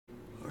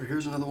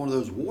Here's another one of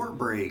those war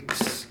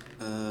breaks.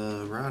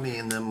 Ronnie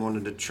and them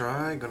wanted to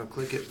try. Gonna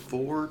click it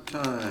 4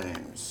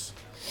 times.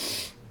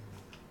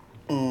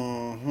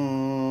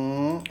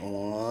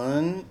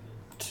 1,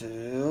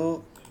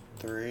 2,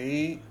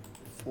 3,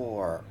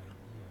 4.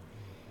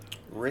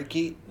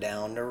 Ricky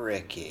down to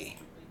Ricky.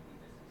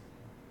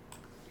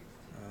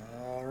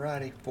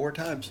 Alrighty, 4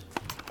 times.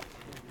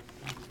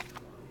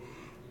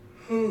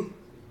 I've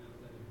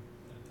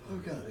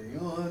got the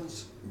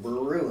yawns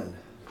brewing.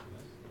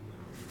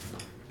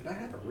 Did I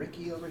have a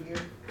Ricky over here?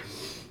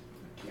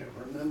 I can't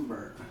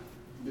remember.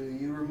 Do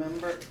you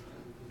remember?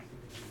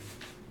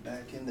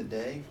 Back in the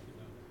day,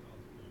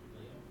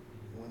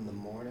 when the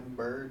morning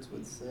birds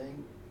would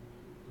sing?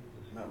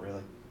 Not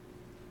really.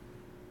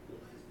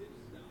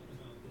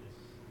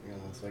 Hang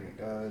on 1 second,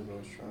 guys. I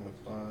was trying to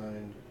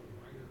find.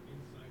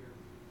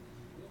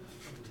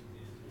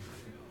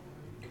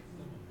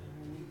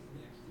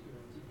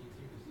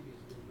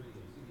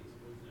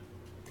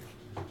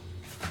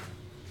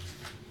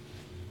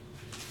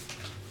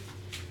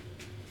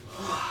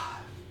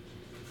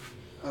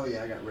 Oh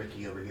yeah, I got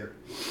Ricky over here.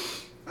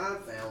 I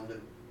found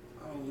him.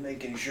 I was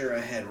making sure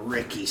I had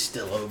Ricky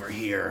still over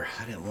here.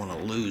 I didn't want to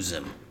lose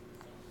him.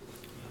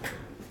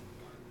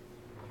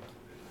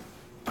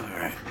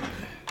 Alright.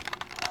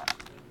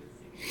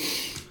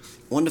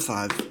 1 to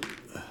 5.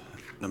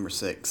 Number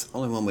 6.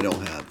 Only one we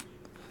don't have.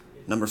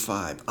 Number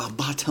 5.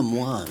 Bottom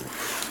 1.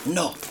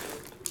 No.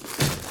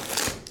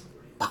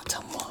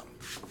 Bottom 1.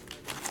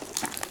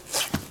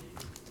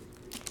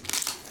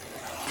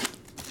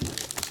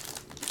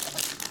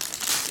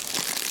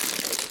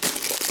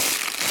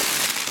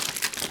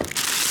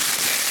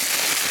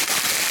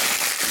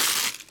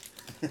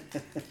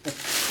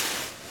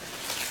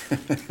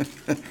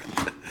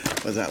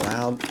 Was that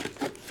loud?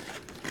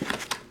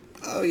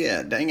 Oh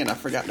yeah, dang it, I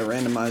forgot to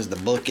randomize the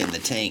book in the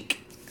tank.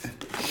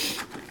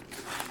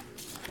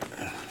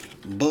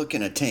 Book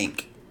in a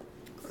tank.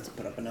 Let's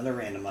put up another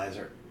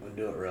randomizer. We'll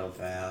do it real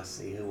fast,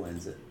 see who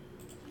wins it.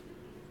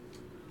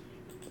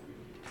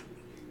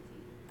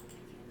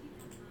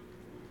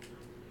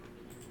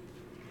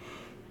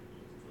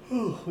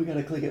 We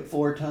gotta click it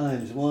 4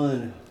 times.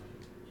 1,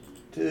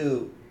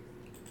 2,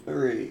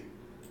 3,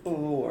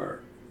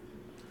 4.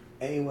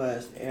 A.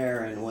 West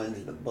Aaron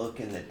wins the book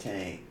in the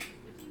tank.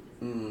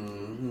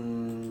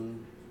 Alright,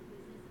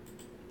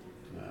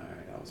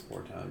 that was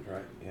 4 times,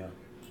 right? Yeah.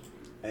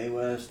 A.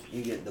 West,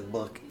 you get the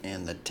book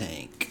and the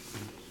tank.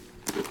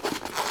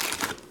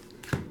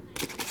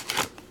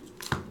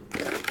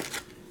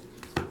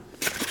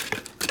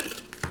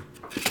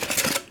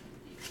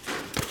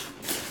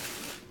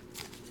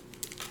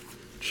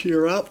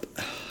 Cheer up.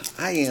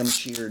 I am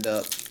cheered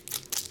up.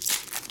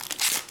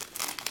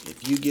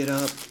 If you get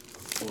up,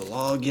 we'll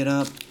all get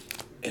up.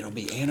 It'll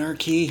be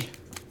anarchy.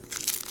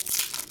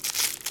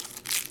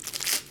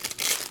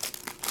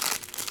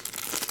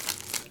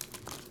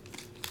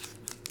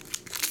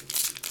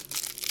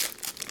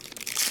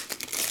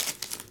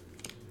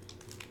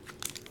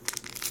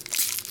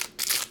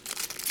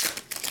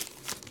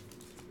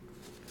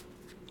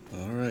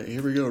 All right,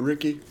 here we go,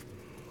 Ricky.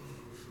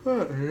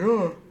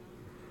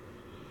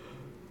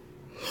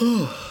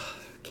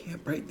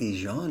 Can't break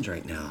these yawns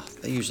right now.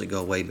 They usually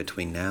go away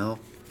between now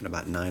and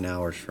about 9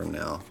 hours from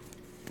now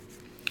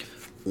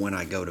when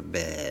I go to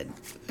bed.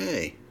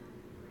 Hey,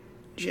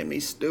 Jimmy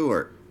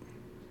Stewart.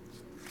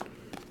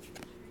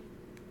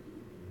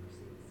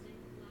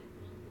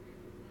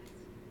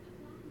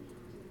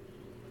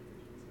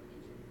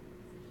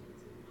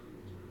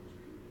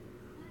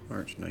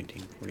 March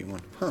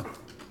 1941. Huh.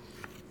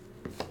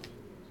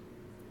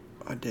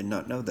 I did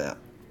not know that.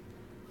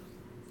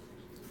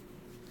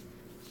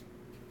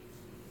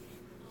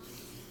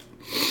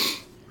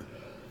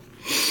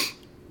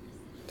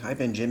 Type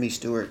in Jimmy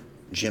Stewart,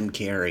 Jim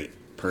Carrey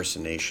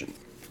impersonation.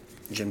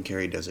 Jim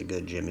Carrey does a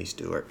good Jimmy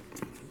Stewart.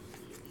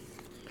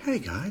 Hey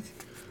guys,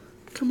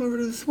 come over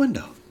to this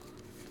window.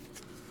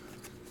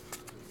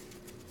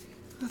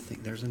 I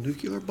think there's a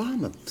nuclear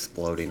bomb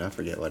exploding. I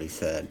forget what he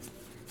said.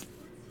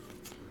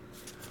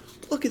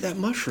 Look at that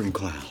mushroom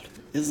cloud.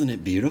 Isn't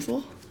it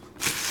beautiful?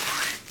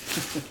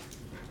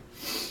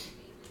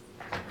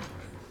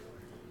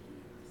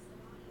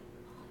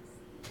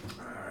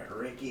 Alright,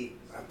 Ricky,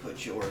 I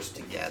put yours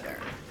together.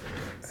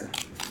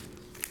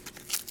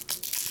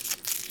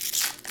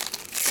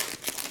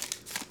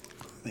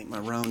 I think my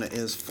Rona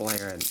is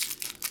flaring.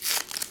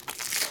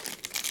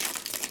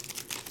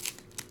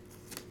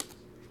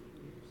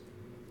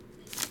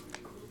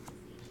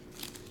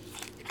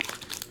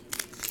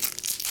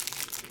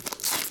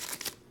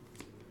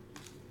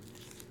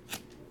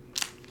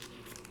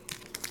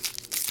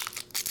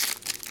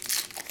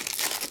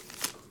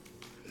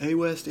 Hey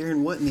West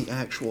Aaron, what in the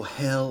actual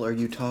hell are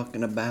you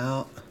talking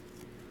about?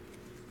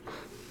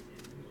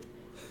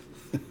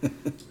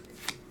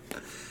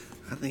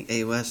 I think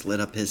A. West lit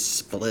up his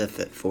spliff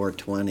at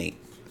 420.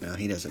 Now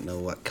he doesn't know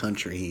what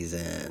country he's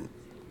in.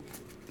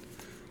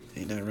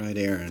 Ain't that right,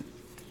 Aaron?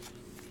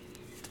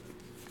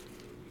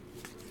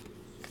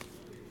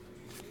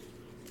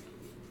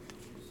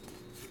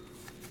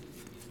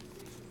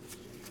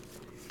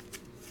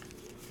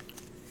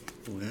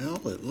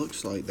 Well, it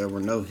looks like there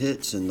were no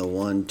hits in the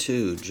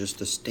 1-2, just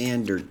the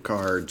standard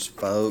cards,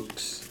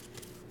 folks.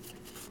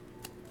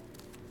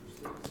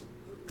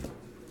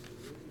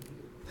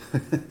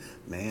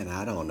 Man,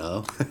 I don't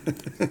know.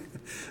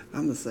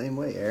 I'm the same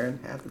way, Aaron.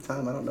 Half the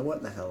time I don't know what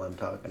in the hell I'm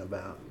talking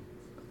about.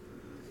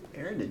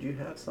 Aaron, did you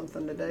have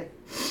something today?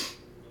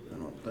 I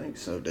don't think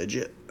so, did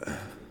you?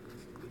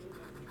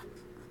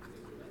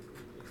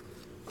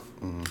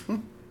 Mm-hmm.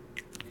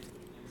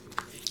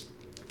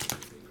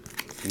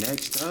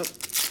 Next up,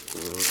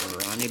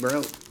 Ronnie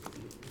Bro.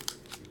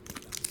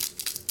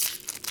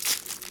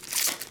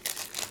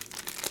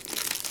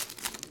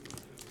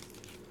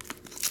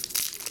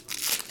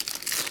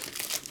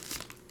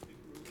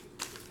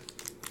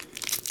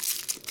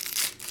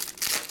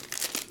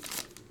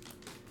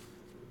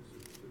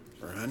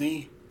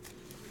 Ronnie,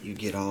 you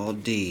get all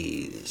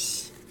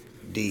D's.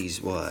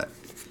 D's what?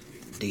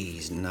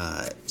 D's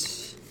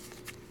nuts.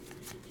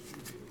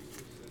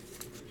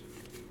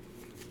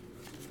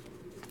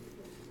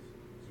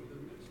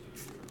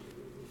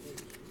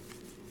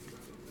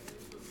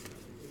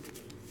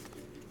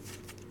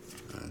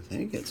 I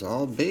think it's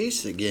all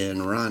base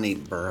again, Ronnie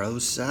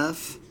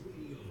Broseph.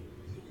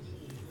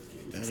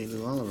 Betty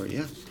Lou Oliver,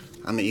 yeah.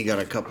 I mean, you got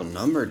a couple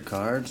numbered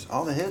cards.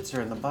 All the hits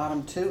are in the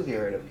bottom two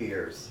here, it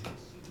appears.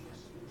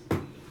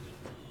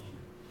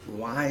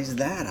 Why is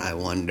that, I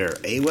wonder?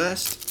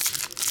 A-West?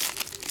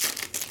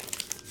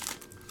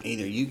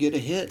 Either you get a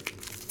hit,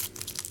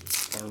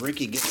 or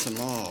Ricky gets them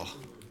all.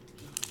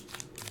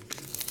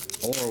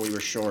 Or we were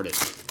shorted.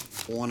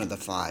 One of the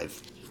five.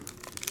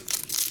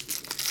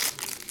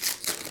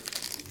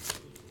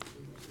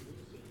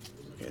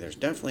 Okay, there's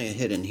definitely a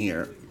hit in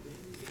here.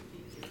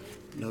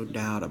 No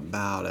doubt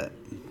about it.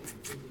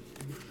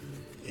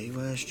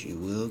 A-West, you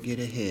will get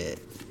a hit.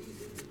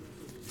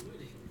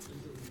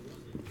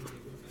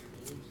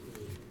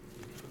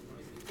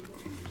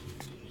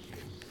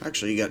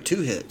 Actually, you got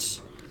two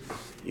hits.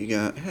 You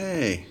got,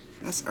 hey,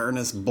 that's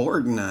Ernest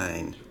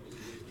Borgnine.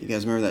 You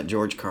guys remember that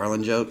George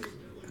Carlin joke?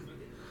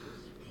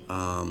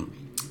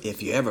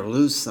 If you ever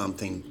lose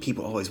something,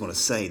 people always want to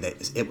say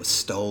that it was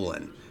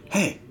stolen.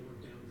 Hey,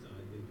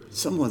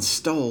 someone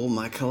stole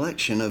my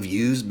collection of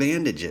used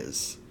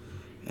bandages.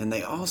 And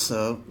they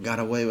also got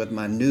away with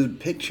my nude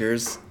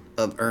pictures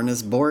of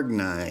Ernest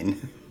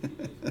Borgnine.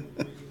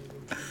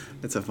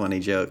 It's a funny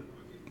joke.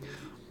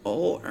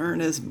 Oh,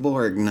 Ernest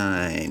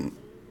Borgnine.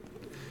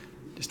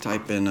 Just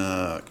type in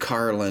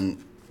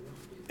Carlin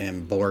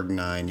and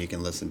Borgnine. You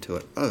can listen to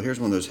it. Oh, here's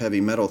one of those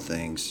heavy metal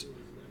things.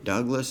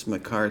 Douglas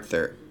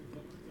MacArthur.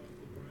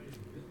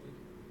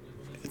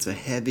 It's a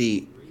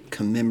heavy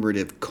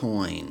commemorative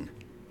coin.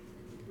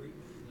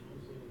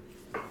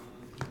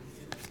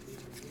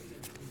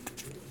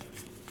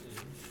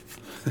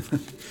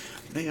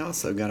 They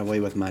also got away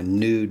with my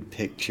nude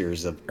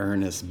pictures of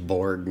Ernest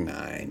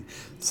Borgnine.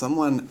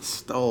 Someone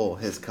stole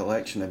his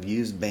collection of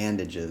used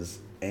bandages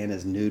and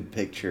his nude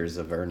pictures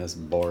of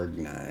Ernest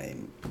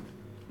Borgnine.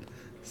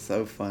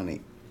 So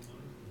funny.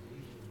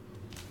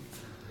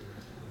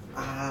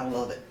 I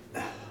love it.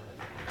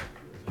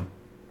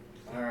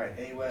 All right,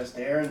 A-West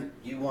Aaron,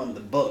 you won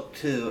the book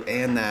too,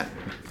 and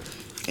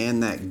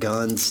that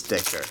gun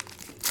sticker.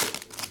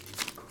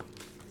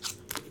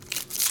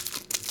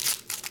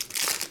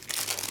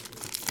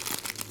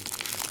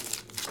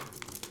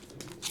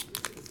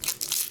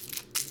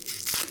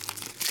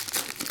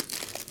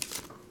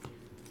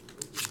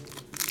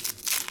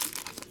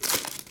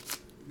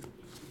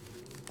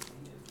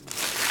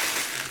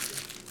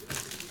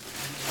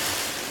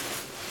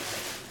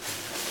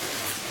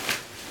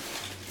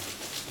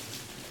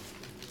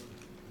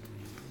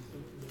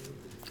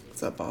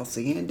 What's up,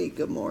 Bossy Andy?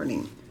 Good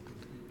morning.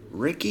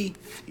 Ricky,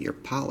 you're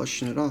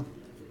polishing it off.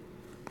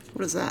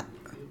 What is that?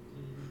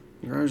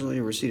 You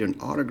actually received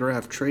an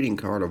autographed trading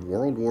card of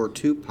World War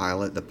II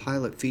pilot. The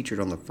pilot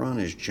featured on the front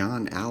is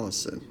John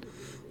Allison.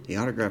 The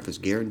autograph is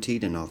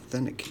guaranteed and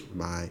authentic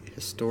by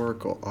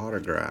Historical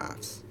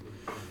Autographs.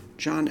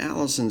 John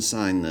Allison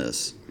signed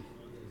this.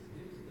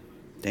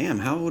 Damn,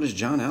 how old is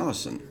John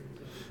Allison?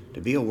 To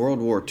be a World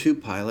War II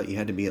pilot, you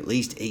had to be at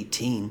least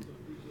 18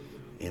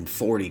 and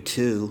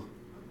 42.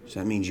 So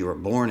that means you were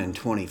born in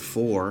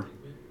 24,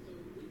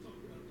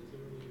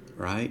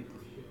 right?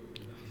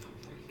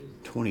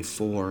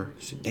 24.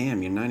 So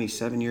damn, you're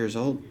 97 years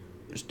old.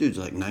 This dude's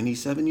like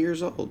 97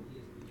 years old.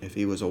 If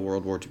he was a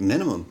World War II,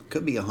 minimum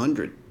could be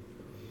 100.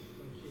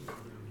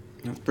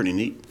 That's pretty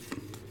neat.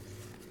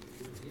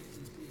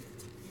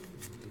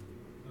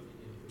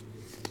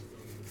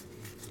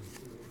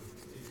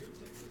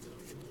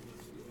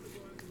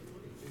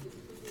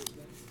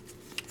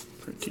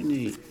 Pretty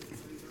neat.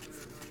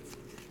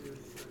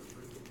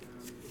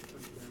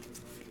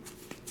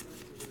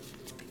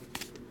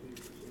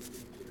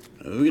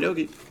 Okie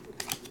dokie.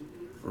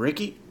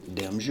 Ricky,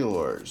 dem's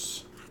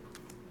yours.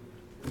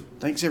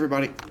 Thanks,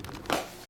 everybody.